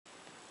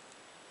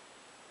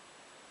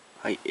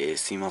はい、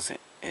すいません。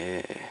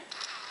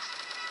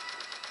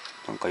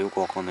なんかよく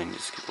わかんないんで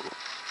すけど、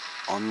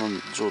あんな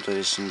状態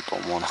で死ぬと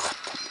は思わなかったん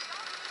で。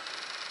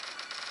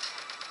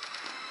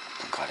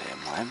なんかあれ、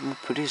前も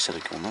プレイした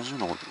時同じよ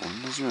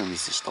うなミ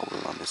スした覚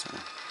えなんですよね。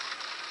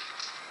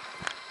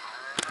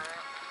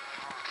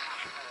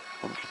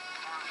あれ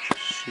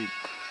シープ。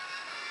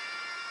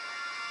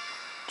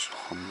ちょっ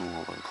と反応が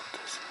悪かった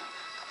ですね。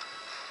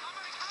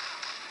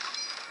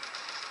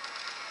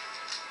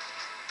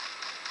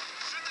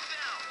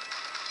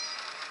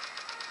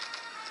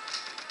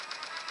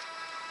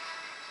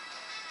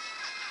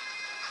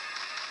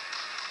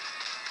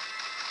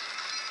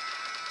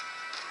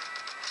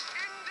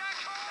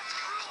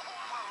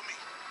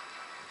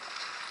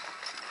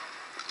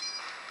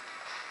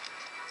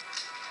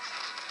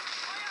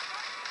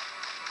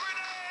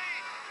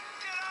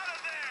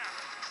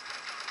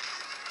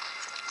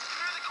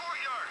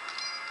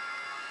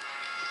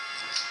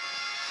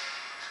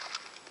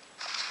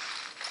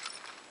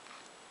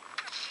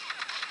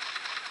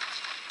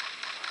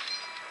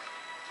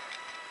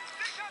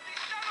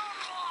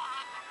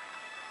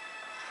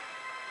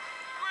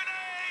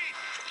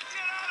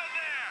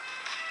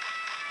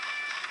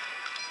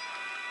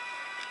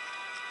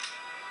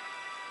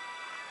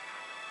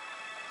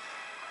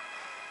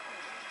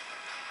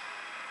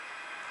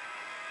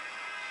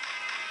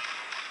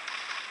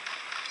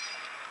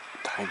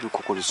だいぶ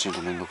ここで死ぬ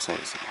とめんどくさい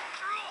ですね。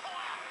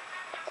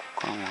こ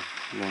こからもや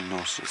り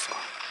直しですか。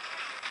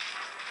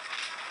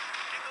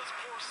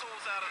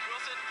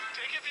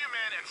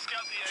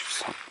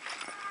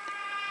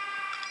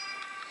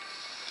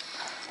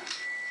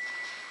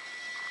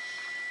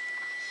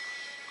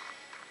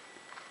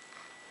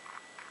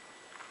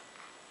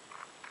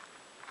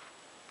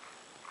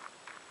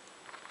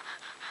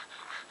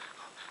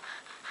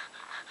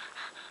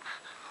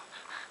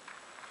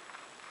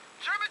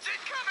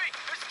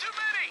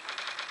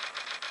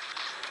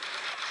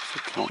さ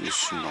っきの一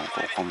瞬なん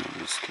かわかんないん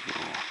ですけど。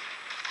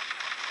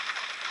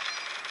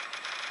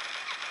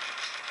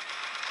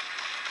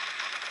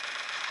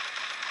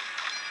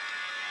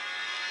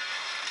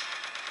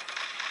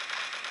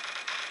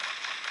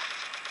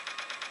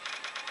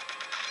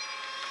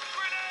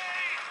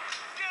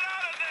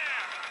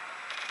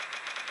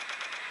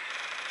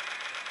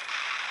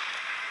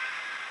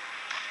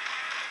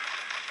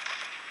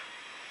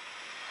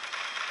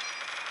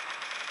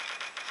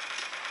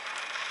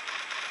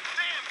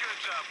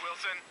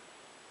Wilson.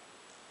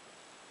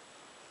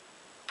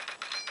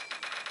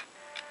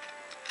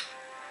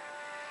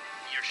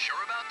 You're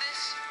sure about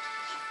this?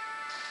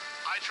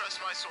 I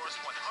trust my source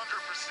 100%.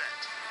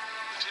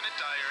 Lieutenant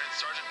Dyer and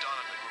Sergeant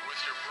Donovan were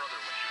with your brother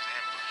when he was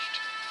ambushed.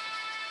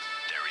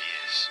 There he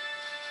is.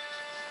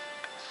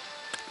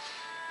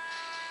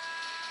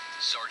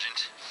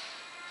 Sergeant,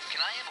 can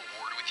I have a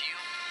word with you?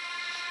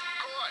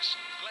 Of course.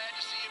 Glad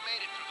to see you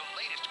made it through the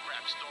latest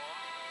crap storm.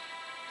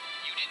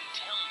 You didn't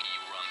tell me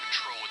you were on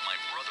patrol with my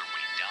brother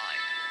when he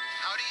died.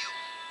 How do you...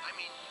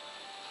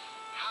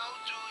 how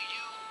do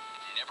you...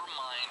 Never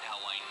mind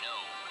how I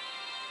know.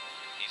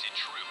 Is it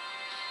true?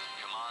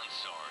 Come on,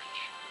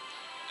 Sarge.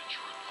 The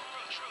truth.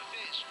 Well, the truth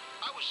is,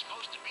 I was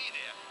supposed to be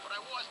there, but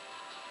I wasn't.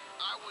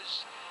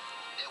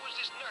 There was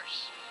this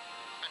nurse.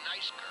 A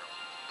nice girl.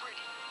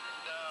 Pretty.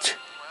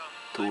 Well...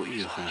 どうい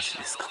う話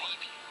ですか。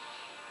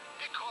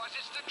 Because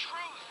it's the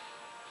truth.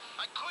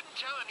 I couldn't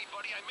tell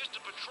anybody I missed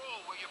a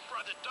patrol where your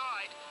brother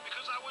died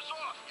because I was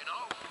off, you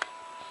know?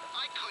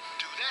 I couldn't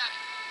do that.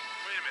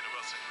 Wait a minute,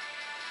 Wilson.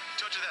 You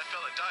told you that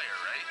fella Dyer,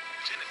 right?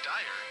 Lieutenant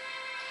Dyer?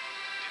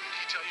 Didn't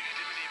he tell you he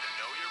didn't even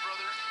know your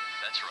brother?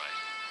 That's right.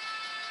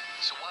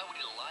 So why would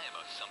he lie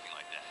about something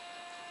like that?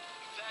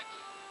 Exactly.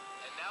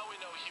 And now we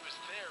know he was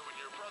there when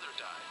your brother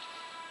died.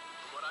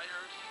 From what I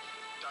heard,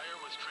 Dyer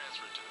was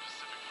transferred to the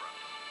Pacific Front.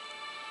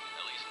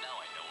 At least now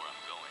I know where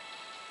I'm going.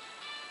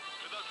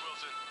 Good luck,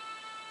 Wilson.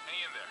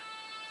 Hang in there.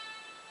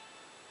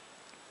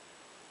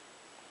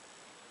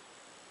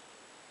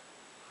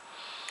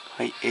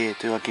 はい、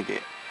というわけ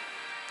で、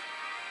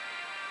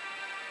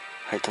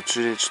はい、途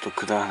中でちょっと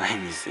くだらない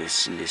ミスで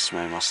死んでし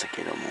まいました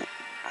けれども、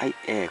はい、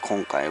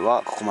今回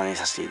はここまでに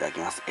させていただき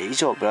ます。以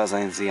上、ブラザ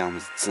ーズ・ヤング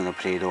2の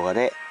プレイ動画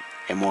で、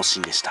モーシ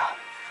ンでした。